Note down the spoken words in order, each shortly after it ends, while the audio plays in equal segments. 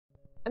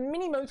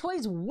Mini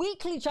Motorways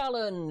Weekly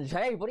Challenge.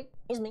 Hey everybody,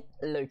 it's me,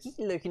 Loki,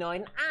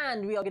 Loki9,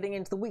 and we are getting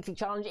into the weekly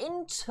challenge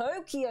in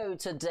Tokyo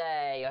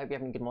today. I hope you're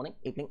having a good morning,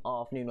 evening,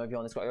 afternoon, wherever you are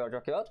on this great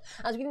road.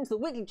 As we get into the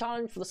weekly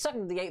challenge for the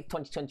 2nd of the 8th,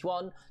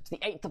 2021 to the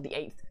 8th of the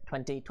 8th,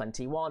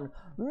 2021.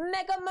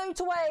 Mega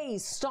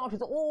Motorways! Start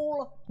with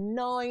all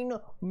 9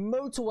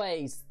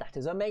 motorways. That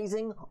is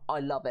amazing. I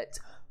love it.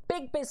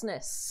 Big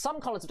business. Some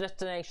colours of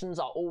destinations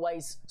are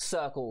always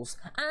circles.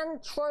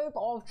 And trope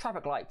of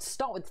traffic lights.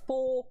 Start with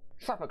 4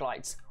 traffic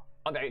lights.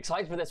 I'm very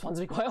excited for this one,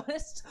 to be quite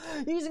honest.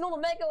 Using all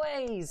the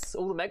megaways.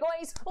 All the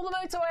megaways, all the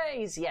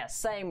motorways. Yes,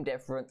 same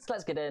difference.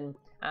 Let's get in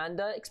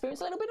and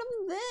experience a little bit of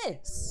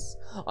this.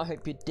 I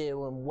hope you're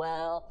doing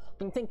well.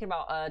 Been thinking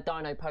about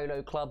Dino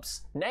Polo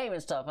Club's name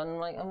and stuff, and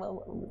like,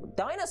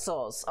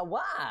 dinosaurs. Oh,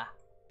 wow.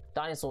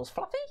 Dinosaurs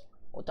fluffy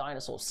or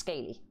dinosaurs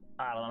scaly?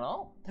 I don't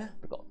know.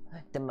 We've got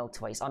the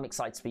motorways. I'm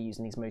excited to be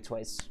using these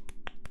motorways.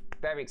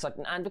 Very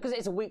exciting. And because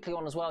it's a weekly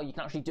one as well, you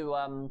can actually do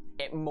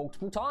it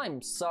multiple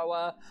times.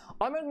 So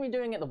I'm only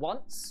doing it the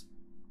once.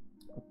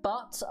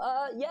 But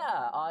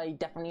yeah, I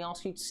definitely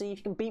ask you to see if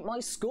you can beat my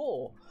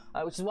score.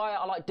 Which is why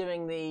I like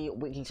doing the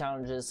weekly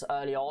challenges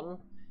early on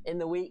in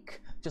the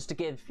week. Just to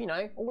give, you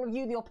know, all of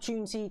you the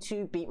opportunity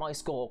to beat my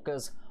score.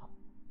 Because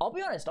I'll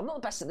be honest, I'm not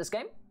the best at this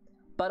game.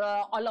 But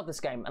I love this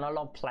game and I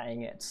love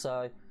playing it.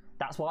 So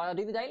that's why I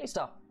do the daily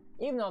stuff.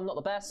 Even though I'm not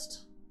the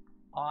best,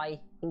 I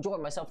enjoy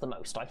myself the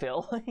most, I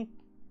feel.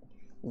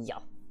 Yeah.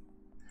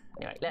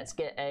 Anyway, let's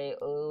get a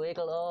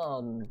wiggle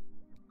on.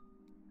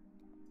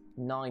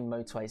 9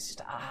 motorways.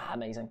 Just,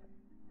 amazing.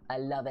 I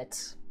love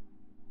it.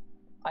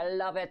 I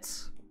love it.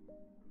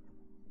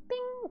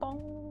 Bing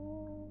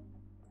bong.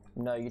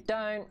 No, you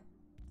don't.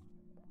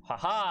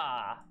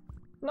 Haha.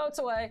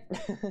 Motorway.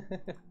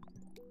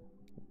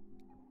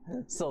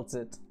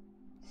 Sorted.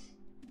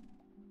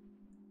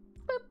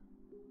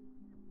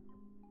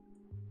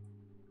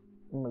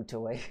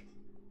 Motorway.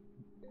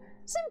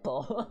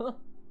 Simple.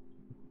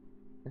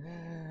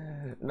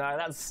 No,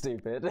 that's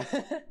stupid.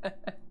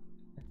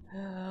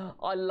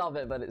 I love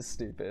it, but it's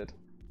stupid.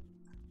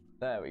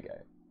 There we go.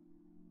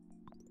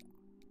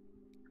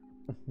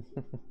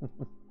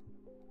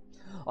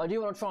 I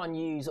do want to try and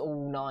use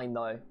all 9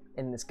 though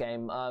in this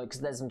game because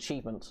there's an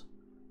achievement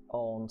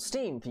on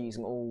Steam for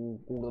using all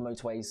the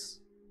motorways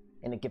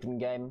in a given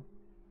game.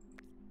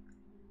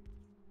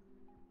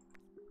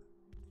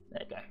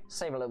 There you go.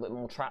 Save a little bit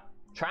more track.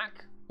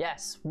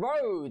 Yes,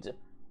 road.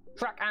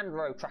 Track and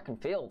road, track and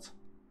field.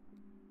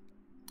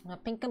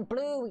 Pink and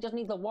blue, we just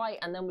need the white,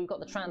 and then we've got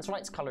the trans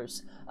rights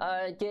colours.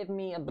 Give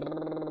me a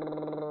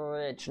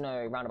bridge,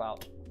 no,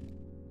 roundabout.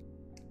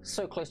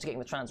 So close to getting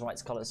the trans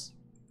rights colours.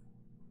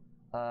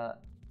 You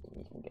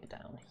can get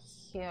down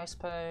here, I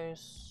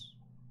suppose.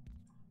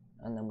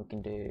 And then we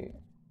can do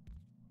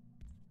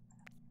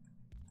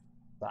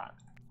that.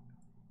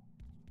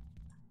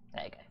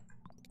 There you go.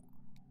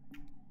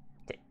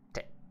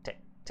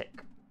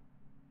 Tick.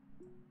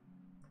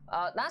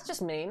 That's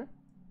just mean.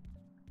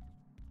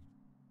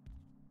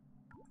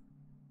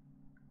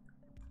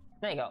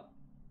 There you go.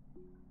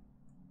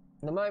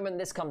 The moment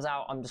this comes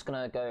out, I'm just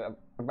gonna go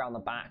around the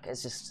back.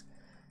 It's just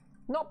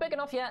not big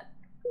enough yet.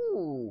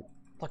 Ooh,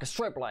 like a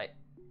strobe light.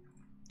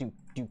 Do.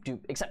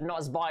 Except not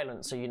as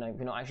violent, so you know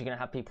you're not actually gonna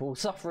have people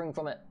suffering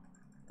from it.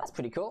 That's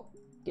pretty cool.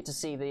 Get to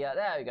see the.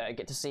 There we go.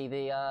 Get to see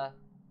the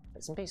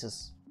bits and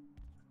pieces.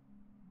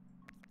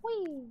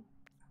 Whee!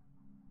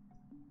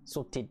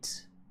 Sorted.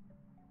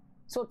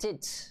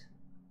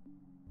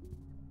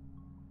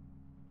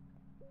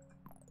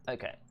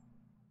 Okay.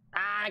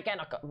 Again,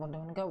 I want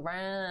to go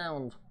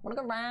round.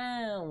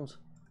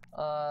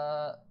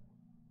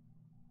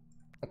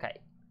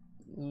 Okay.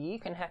 You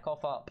can heck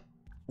off up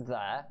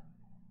there.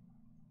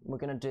 We're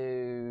gonna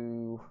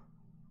do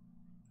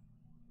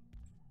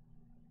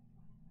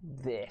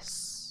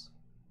this.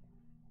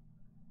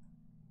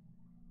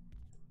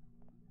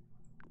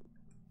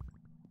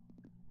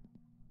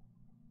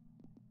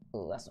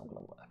 Oh, that's not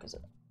gonna work, is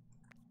it?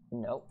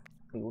 Nope.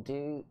 We will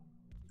do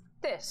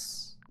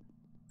this.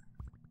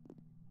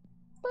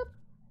 Boop.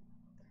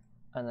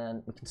 And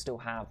then we can still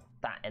have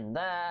that in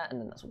there, and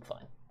then that's all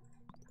fine.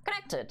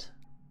 Connected.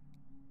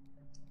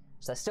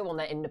 So they're still on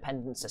their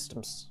independent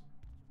systems.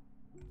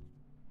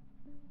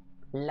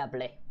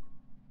 Lovely.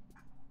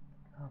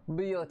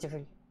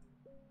 Beautiful.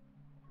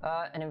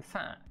 And in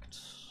fact,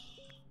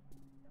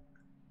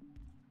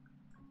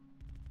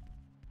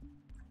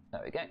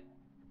 there we go.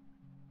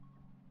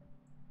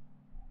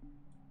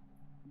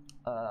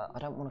 I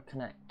don't want to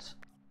connect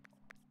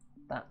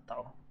that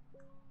though.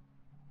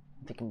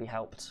 If it can be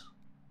helped.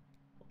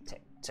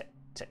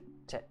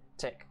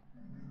 Tick.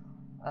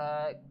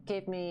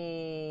 Give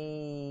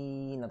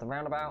me another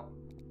roundabout.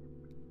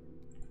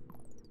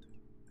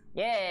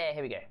 Yeah,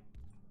 here we go.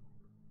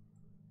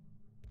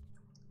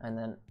 And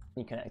then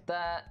you connect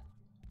that.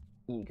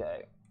 You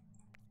go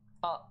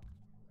up.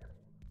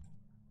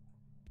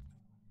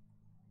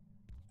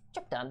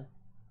 Job done.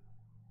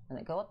 And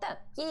then go up there.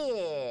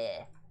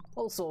 Yeah.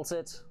 All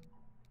sorted.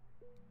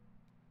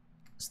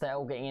 So they're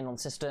all getting in on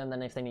the system,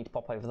 then if they need to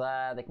pop over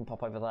there, they can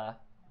pop over there.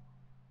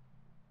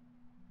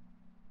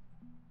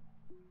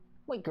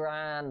 We're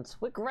grand.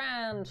 We're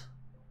grand.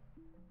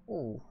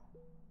 Ooh.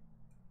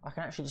 I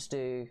can actually just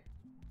do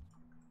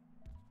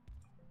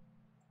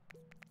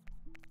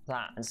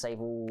that and save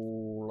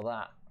all of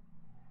that.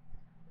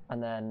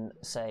 And then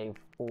save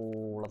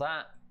all of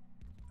that.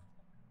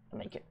 And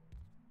make it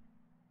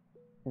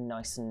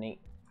nice and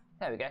neat.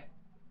 There we go.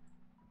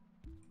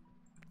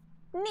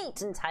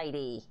 Neat and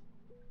tidy.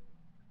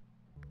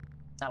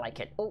 I like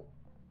it. Oh.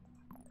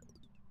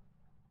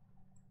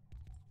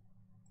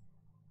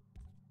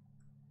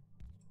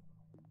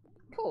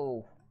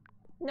 Cool.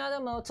 Another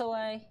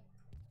motorway.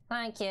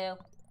 Thank you.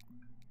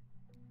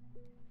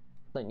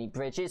 Don't need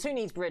bridges. Who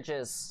needs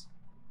bridges?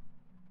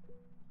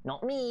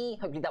 Not me.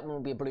 Hopefully that one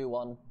will be a blue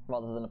one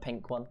rather than a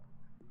pink one.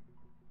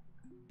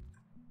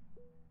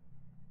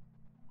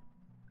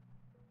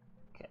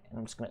 Okay, and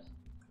I'm just gonna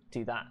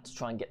do that to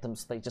try and get them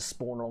so they just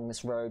spawn along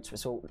this road.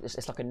 So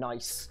it's like a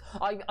nice.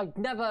 I've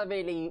never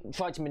really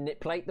tried to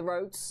manipulate the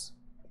roads,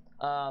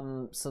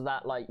 so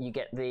that like you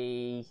get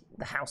the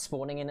house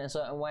spawning in a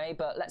certain way.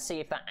 But let's see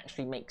if that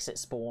actually makes it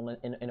spawn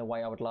in a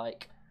way I would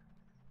like.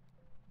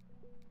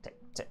 Tick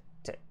tick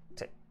tick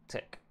tick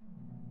tick.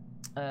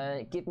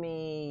 Give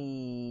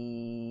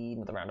me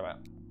another roundabout.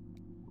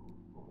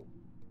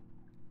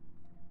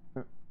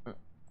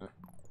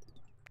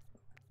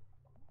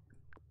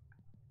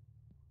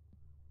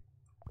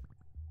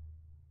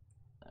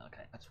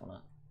 Okay, I just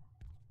wanna.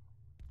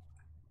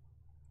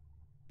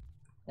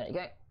 There you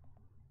go.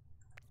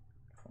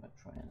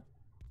 Try and.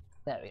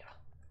 There we go.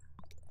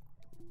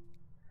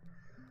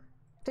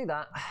 Do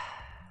that.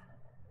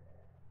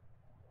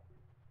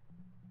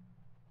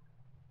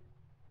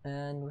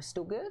 And we're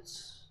still good?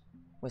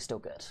 We're still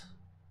good.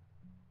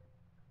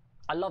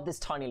 I love this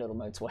tiny little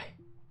motorway.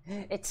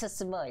 It's a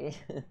smile.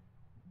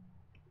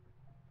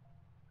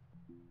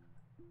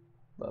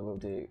 But we'll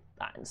do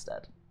that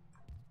instead.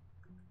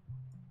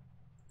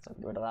 So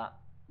get rid of that.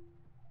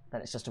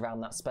 Then it's just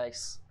around that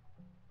space.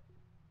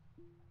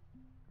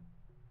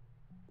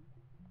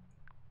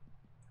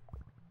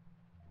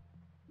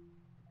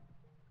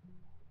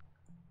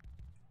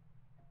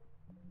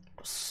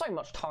 So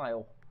much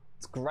tile.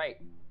 It's great.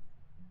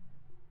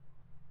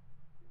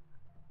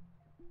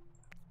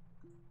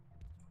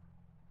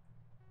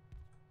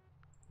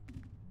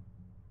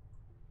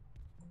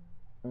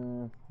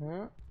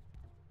 Mm-hmm.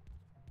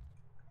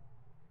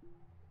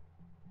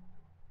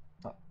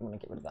 Oh, I'm gonna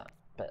get rid of that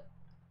bit.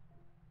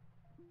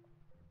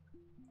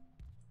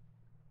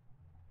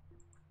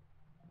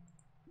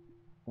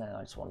 No,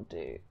 I just want to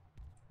do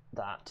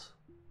that.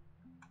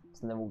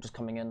 So they're all just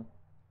coming in.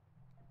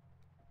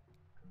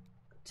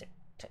 Tick,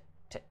 tick,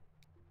 tick.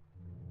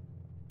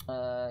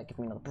 Give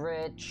me another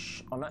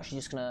bridge. I'm actually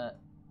just gonna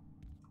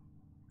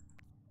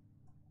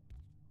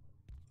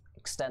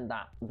extend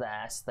that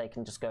there so they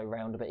can just go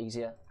around a bit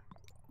easier.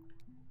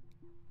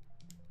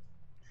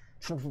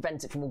 Trying to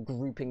prevent it from all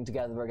grouping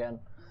together again.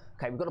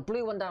 Okay, we've got a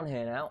blue one down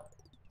here now.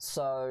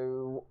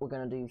 So what we're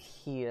going to do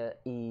here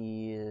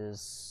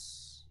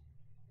is,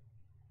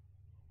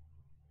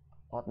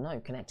 I don't know,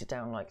 connect it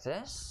down like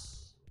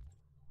this.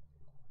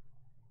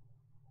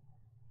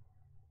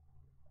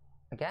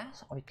 I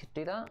guess I could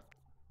do that,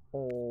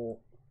 or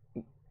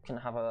you can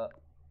have a.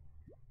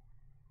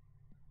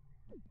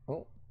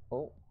 Oh,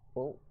 oh,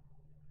 oh.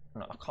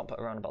 No, I can't put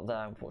a roundabout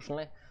there,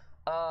 unfortunately.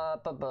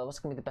 But what's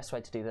going to be the best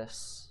way to do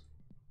this?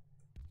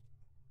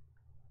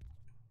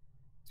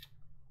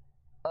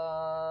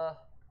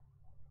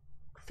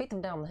 Feed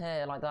them down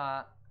here like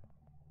that.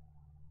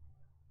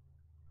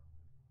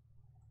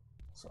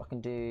 So I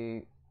can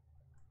do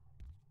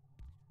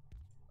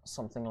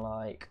something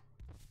like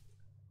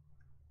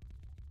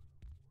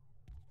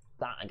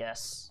that, I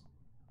guess.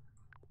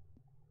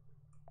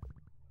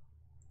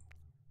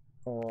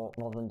 Or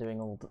rather than doing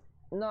all the...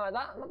 No,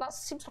 that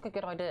seems like a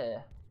good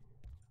idea.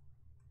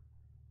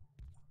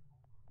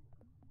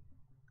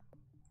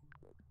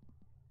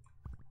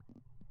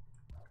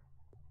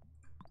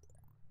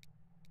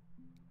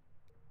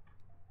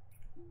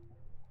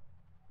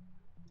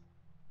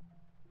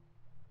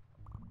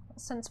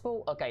 That's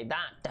sensible. Okay,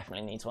 that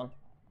definitely needs one.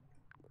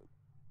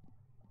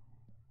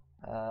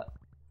 Boop.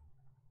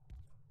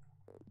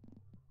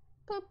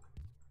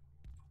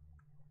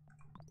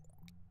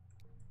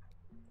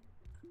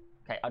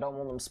 Okay, I don't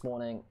want them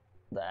spawning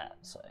there,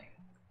 so.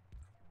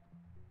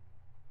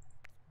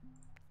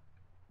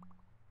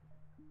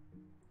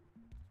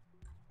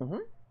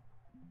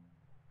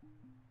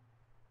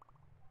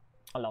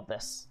 I love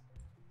this.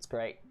 It's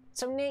great.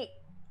 So neat.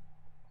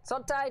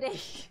 So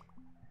tidy.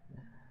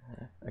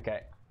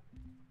 Okay.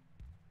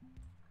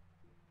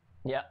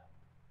 Yeah.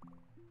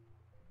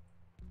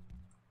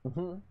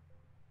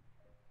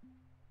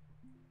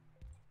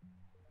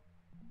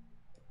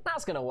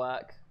 That's gonna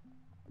work.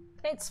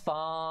 It's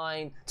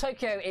fine.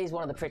 Tokyo is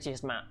one of the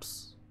prettiest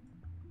maps.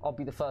 I'll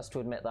be the first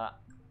to admit that.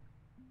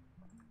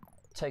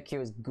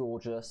 Tokyo is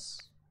gorgeous.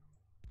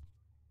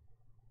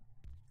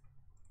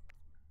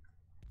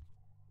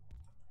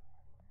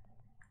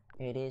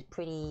 It is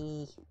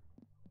pretty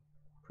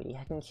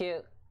heckin'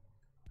 cute.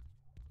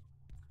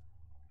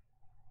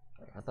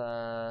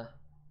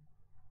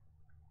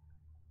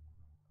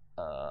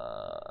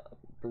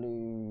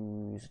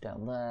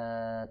 down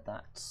there.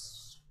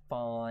 That's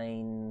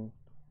fine.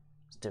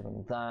 It's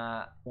doing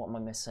that. What am I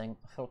missing?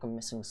 I feel like I'm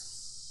missing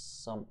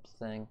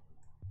something.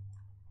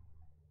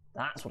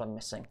 That's what I'm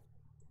missing.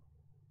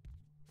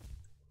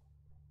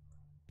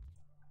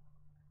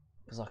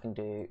 Because I can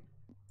do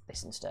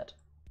this instead.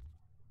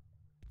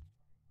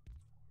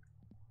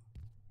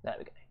 There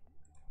we go.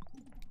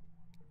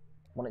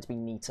 Want it to be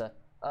neater.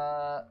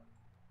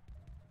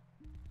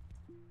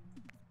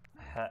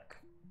 Heck.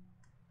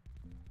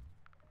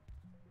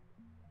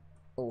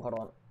 Oh, hold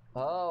on.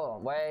 Oh,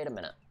 wait a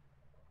minute.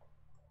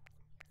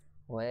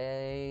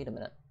 Wait a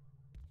minute.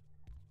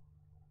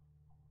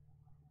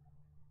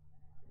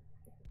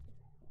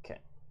 Okay.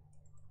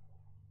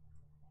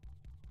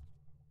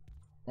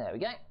 There we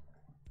go.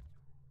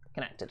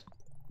 Connected.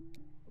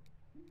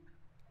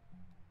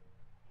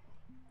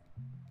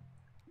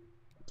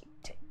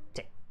 Tick,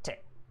 tick,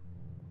 tick.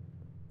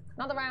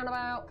 Another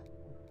roundabout.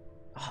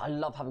 Oh, I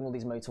love having all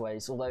these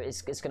motorways, although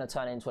it's going to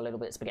turn into a little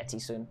bit spaghetti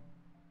soon.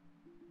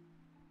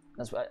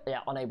 That's, yeah,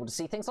 unable to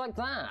see things like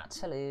that.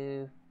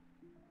 Hello.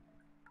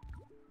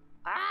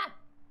 Ah!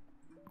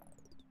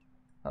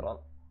 Hold on.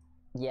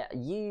 Yeah,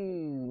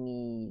 you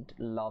need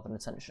love and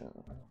attention.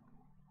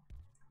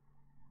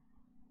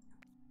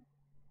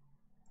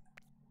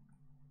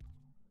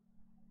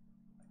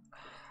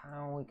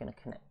 How are we going to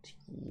connect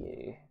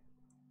you?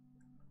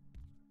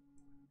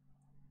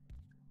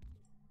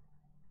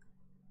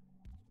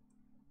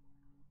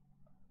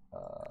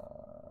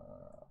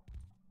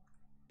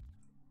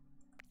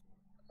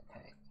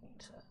 Okay, need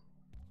to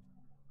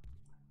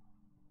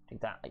do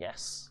that, I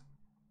guess.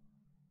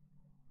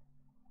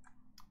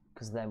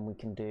 Because then we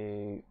can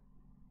do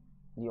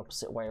the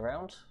opposite way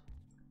around.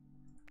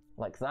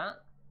 Like that.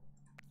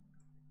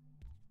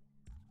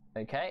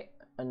 Okay,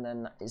 and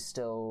then that is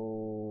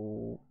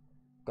still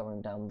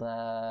going down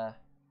there.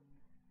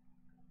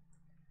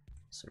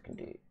 So we can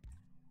do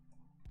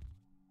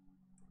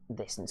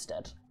this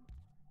instead.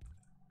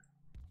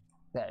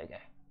 There we go.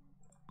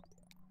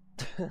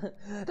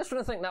 Just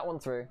trying to think that one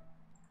through.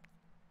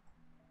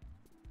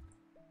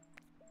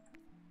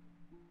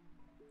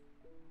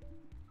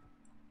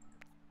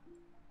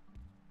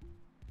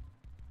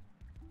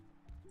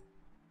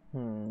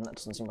 That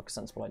doesn't seem like a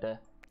sensible idea.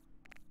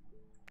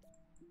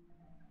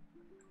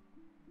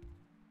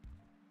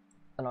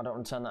 And I don't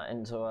want to turn that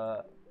into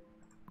a...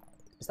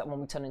 Is that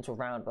one we turn into a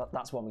round?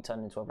 That's one we turn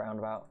into a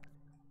roundabout,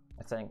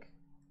 I think.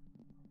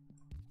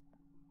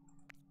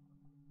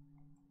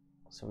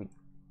 So we...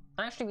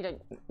 Actually, we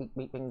don't...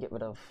 We can get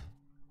rid of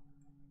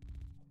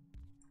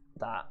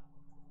that.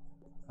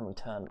 And we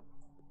turn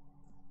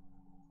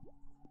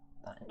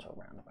that into a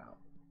roundabout.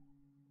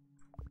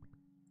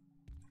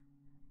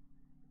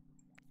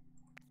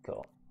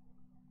 Cool.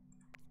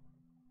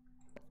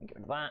 Get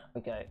rid of that.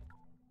 We go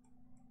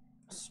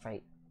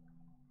straight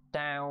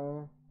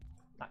down.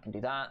 That can do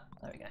that.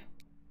 There we go.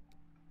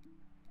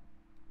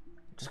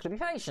 Just gonna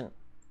be patient.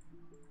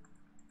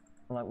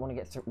 And I want to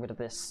get rid of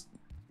this.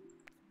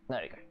 There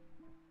we go.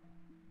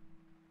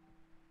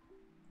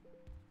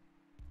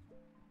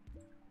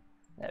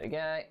 There we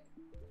go.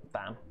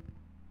 Bam.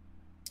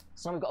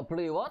 So now we've got a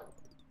blue one.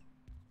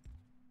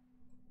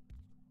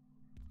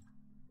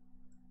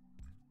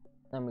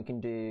 And we can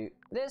do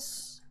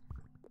this.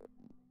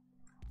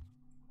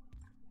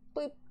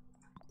 Boop.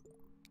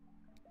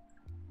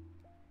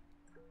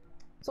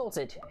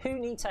 Sorted. Who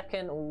needs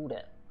Tekken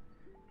audit?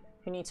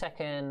 Who needs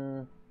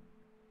Tekken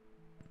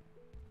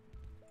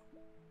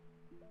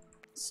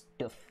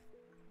stuff?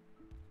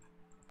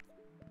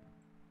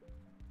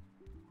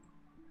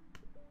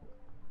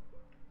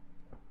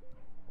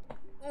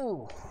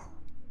 Ooh.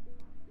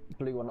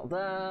 Blue one up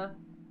there.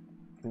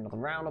 Another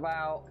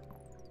roundabout.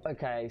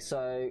 Okay,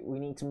 so we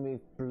need to move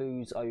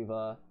blues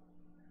over.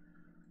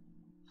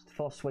 The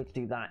fastest way to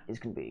do that is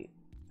going to be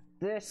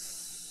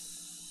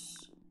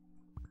this.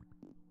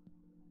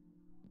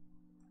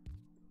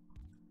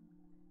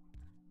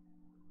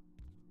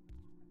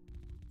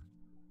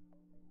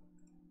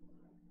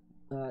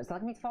 Is that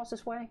going to be the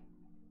fastest way?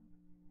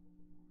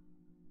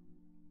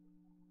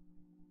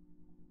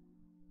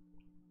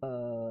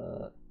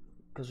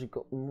 Because we've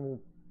got more...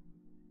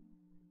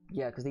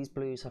 Yeah, because these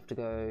blues have to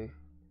go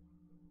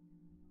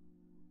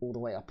all the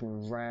way up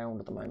and round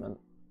at the moment.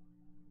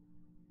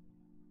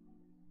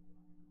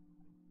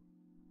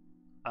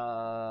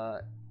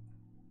 I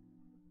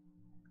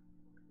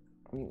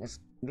mean, there's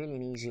really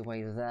an easier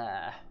way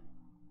there.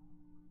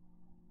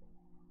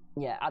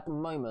 Yeah, at the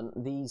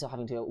moment, these are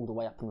having to go all the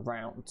way up and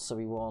round, so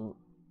we want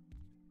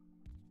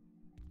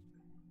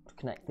to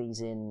connect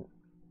these in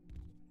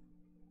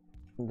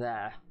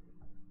there.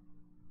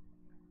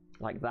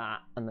 Like that,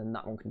 and then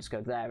that one can just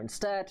go there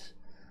instead.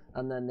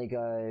 And then they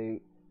go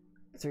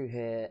through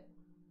here,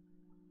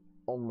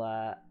 on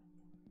there,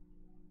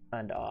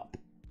 and up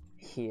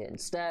here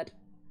instead.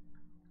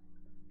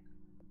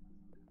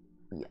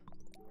 Yeah.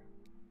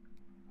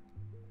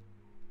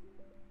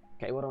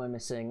 Okay, what am I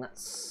missing?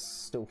 That's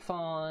still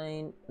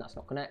fine. That's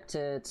not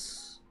connected.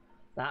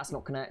 That's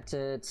not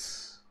connected.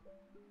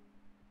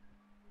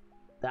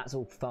 That's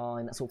all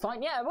fine. That's all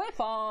fine. Yeah, we're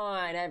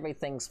fine.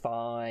 Everything's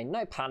fine.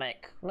 No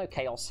panic. No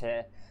chaos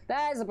here.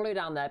 There's a blue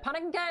down there.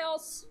 Panic and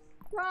chaos.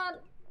 Run.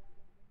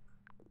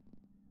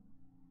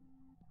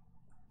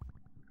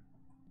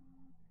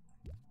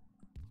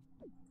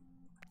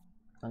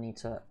 I need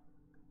to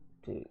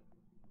do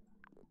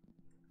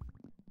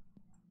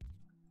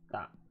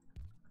that.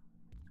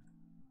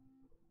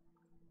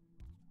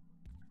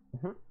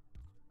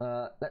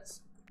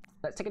 Let's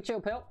take a chill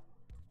pill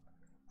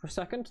for a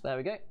second. There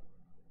we go.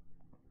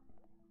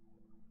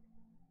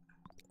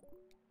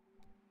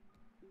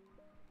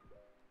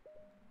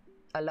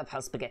 I love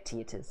how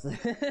spaghetti it is.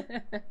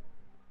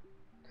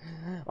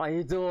 I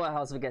adore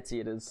how spaghetti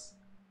it is.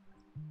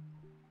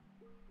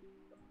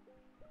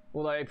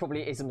 Although it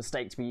probably is a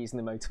mistake to be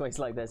using the motorways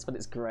like this, but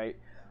it's great.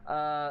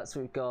 So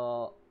we've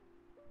got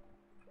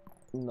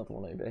another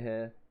one over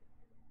here.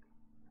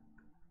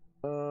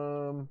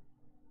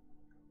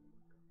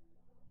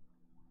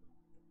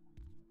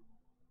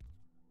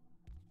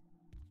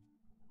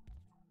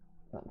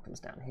 That one comes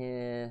down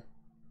here.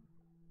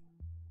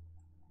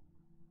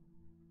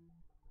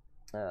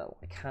 What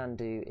I can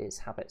do is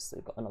have it so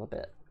we've got another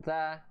bit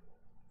there.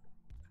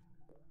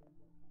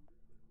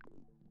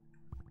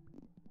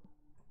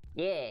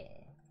 Yeah.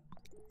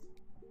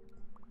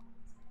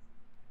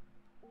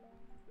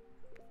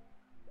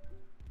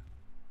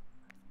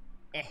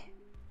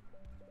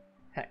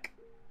 Heck.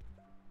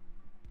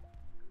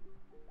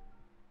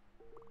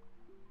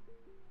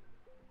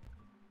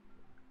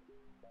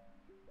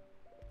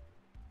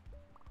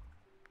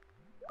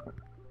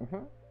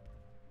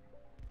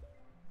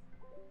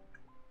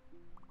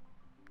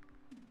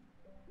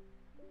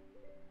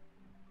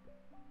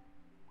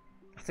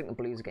 I think the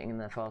blues are getting in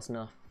there fast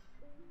enough.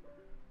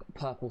 Got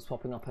purples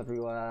popping up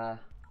everywhere.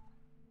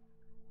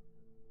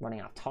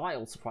 Running out of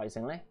tiles,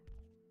 surprisingly.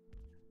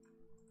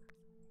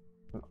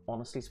 I'm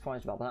honestly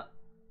surprised about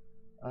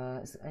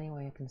that. Is there any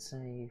way I can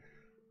save?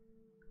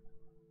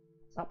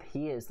 It's up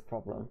here is the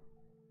problem.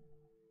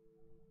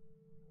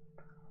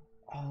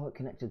 Oh, it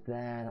connected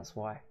there, that's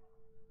why.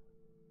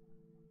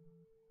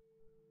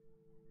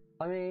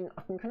 I mean,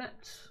 I can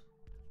connect,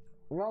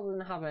 rather than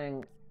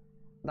having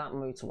that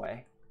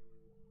motorway,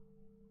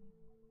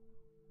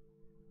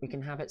 we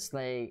can have it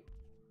stay.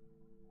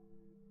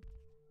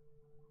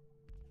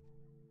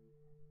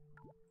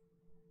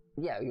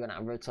 Yeah, we went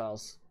out of road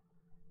tiles.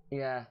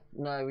 Yeah,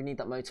 no, we need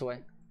that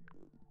motorway.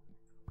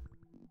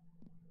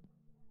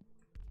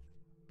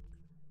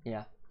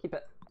 Yeah, keep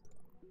it.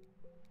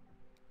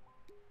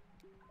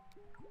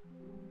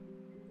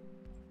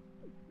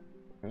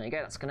 There you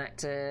go, that's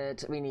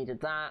connected. We needed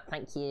that.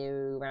 Thank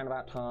you.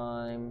 Roundabout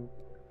time.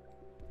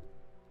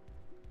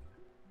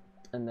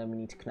 And then we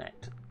need to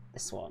connect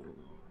this one.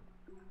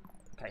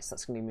 Okay, so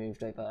that's going to be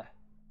moved over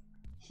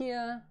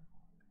here.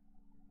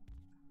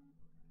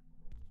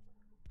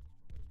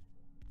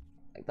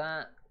 Like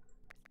that.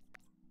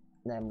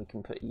 Then we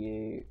can put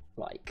you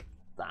like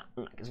that.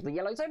 And that gives the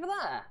yellows over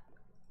there.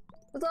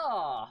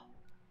 Huzzah!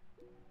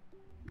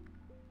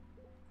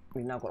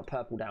 We've now got a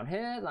purple down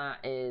here.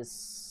 That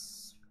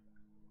is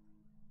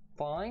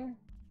fine.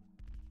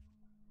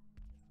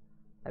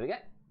 There we go.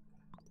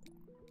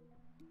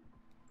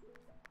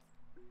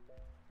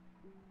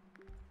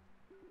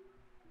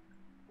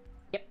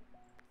 Yep.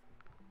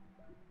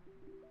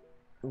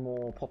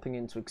 More popping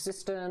into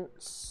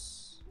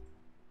existence.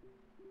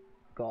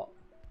 Got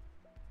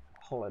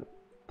a whole load of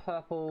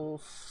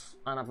purples.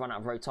 And I've run out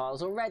of road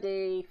tiles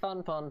already.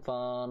 Fun, fun,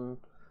 fun.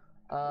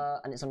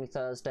 And it's only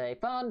Thursday.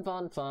 Fun,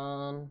 fun,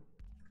 fun.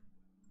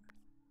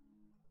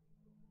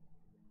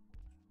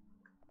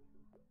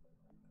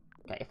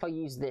 Okay, if I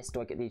use this, do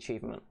I get the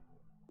achievement?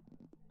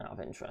 Out of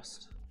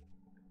interest.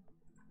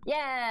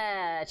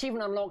 Yeah!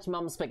 Achievement unlocked,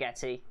 Mum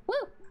Spaghetti. Woo!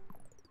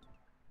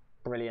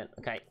 Brilliant.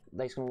 Okay,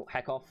 they just can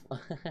heck off.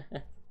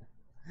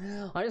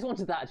 I just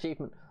wanted that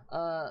achievement.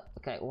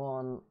 Okay,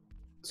 1,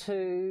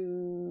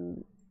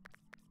 2...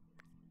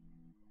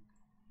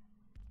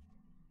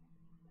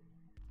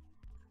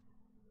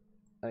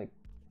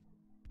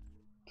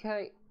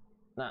 Okay,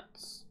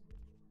 that's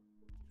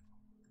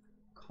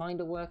kind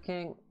of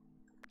working.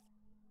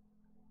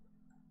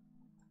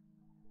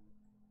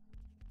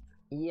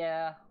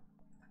 Yeah.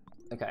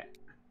 Okay.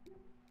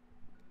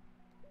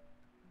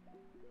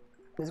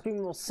 There's going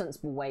to be more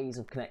sensible ways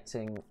of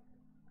connecting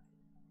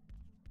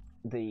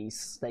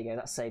these. There you go,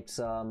 that saved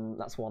some.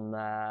 That's one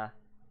there.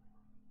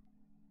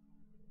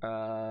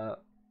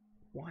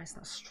 Why is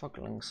that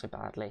struggling so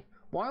badly?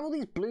 Why are all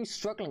these blues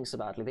struggling so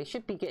badly? They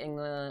should be getting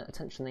the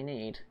attention they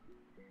need.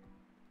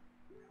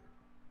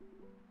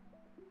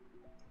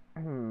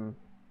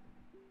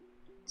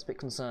 It's a bit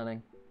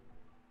concerning.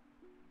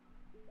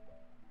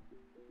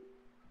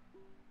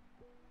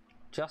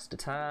 Just a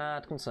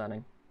tad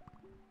concerning.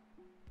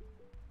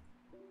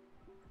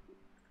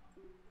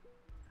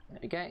 There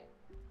we go.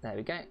 There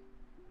we go.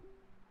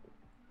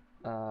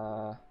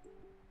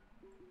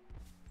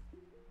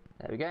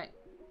 There we go.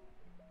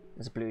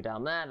 There's a blue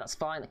down there. That's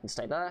fine. They can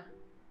stay there.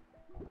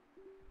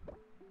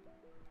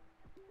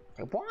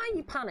 Okay, why are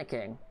you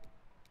panicking?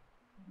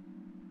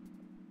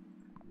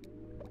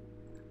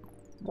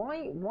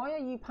 Why are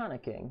you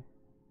panicking?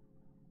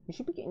 You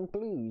should be getting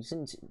blues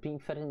being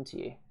fed into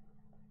you.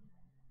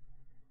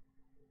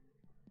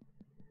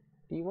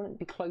 Do you want it to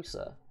be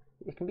closer?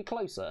 It can be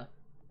closer.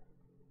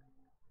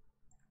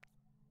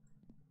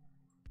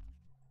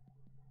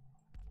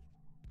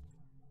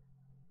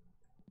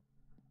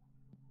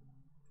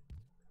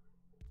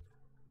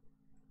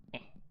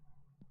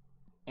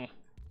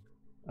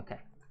 Okay.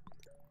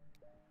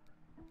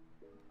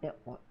 Yeah,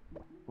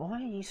 why are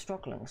you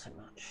struggling so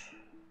much?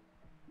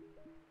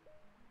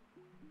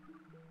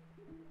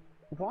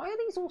 Why are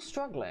these all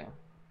struggling?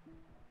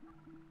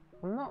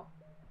 I'm not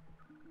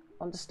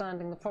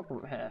understanding the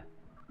problem here.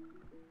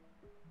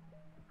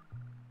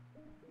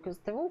 Because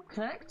they're all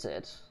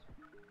connected.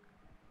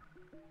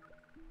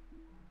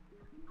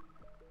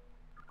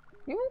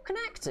 You're all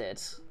connected.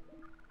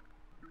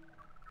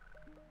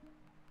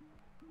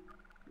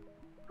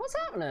 What's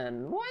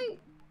happening? Why?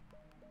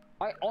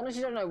 I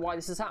honestly don't know why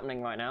this is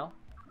happening right now.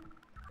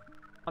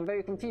 I'm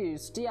very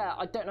confused. Yeah,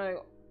 I don't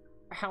know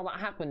how that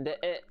happened.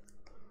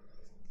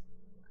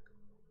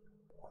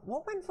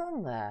 What went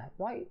wrong there?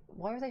 Why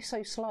are they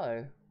so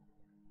slow?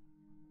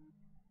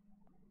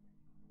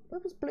 Where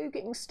was Blue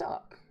getting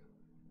stuck?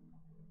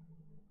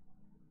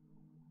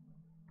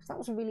 Because that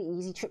was a really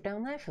easy trip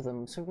down there for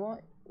them. So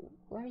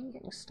where are you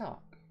getting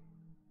stuck?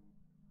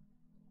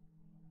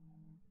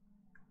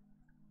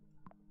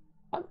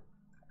 I'm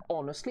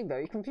honestly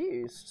very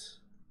confused.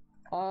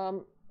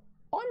 I'm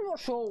not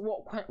sure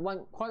what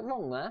went quite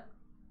wrong there.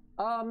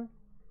 I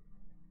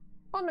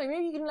don't know,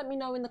 maybe you can let me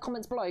know in the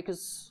comments below,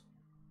 because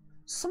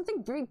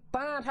something very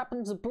bad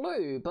happened to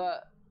Blue,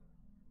 but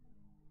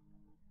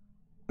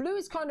Blue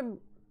is kind of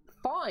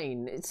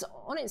fine. It's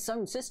on its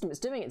own system, it's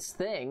doing its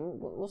thing.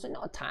 Was it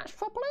not attached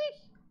properly?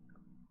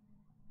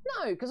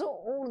 No, because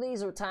all of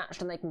these are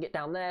attached and they can get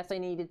down there if they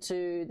needed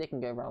to. They can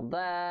go around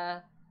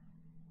there.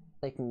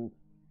 They can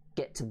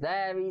get to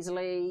there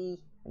easily.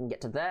 They can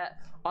get to there.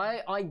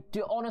 I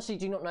honestly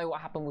do not know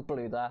what happened with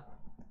Blue there.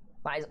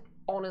 That is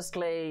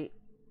honestly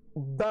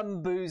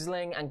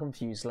bamboozling and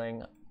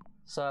confusing.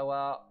 So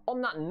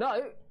on that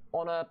note,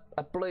 on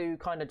a Blue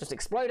kind of just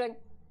exploding,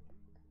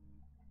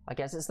 I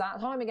guess it's that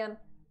time again.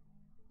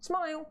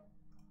 Smile!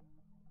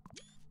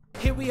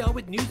 Here we are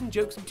with news and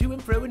jokes and to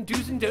and fro and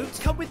do's and don'ts.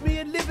 Come with me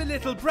and live a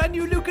little brand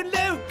new Luke and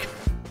Loke!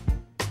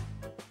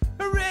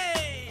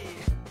 Hooray!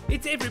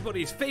 It's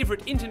everybody's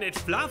favourite internet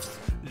fluffs,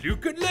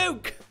 Luke and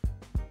Loke!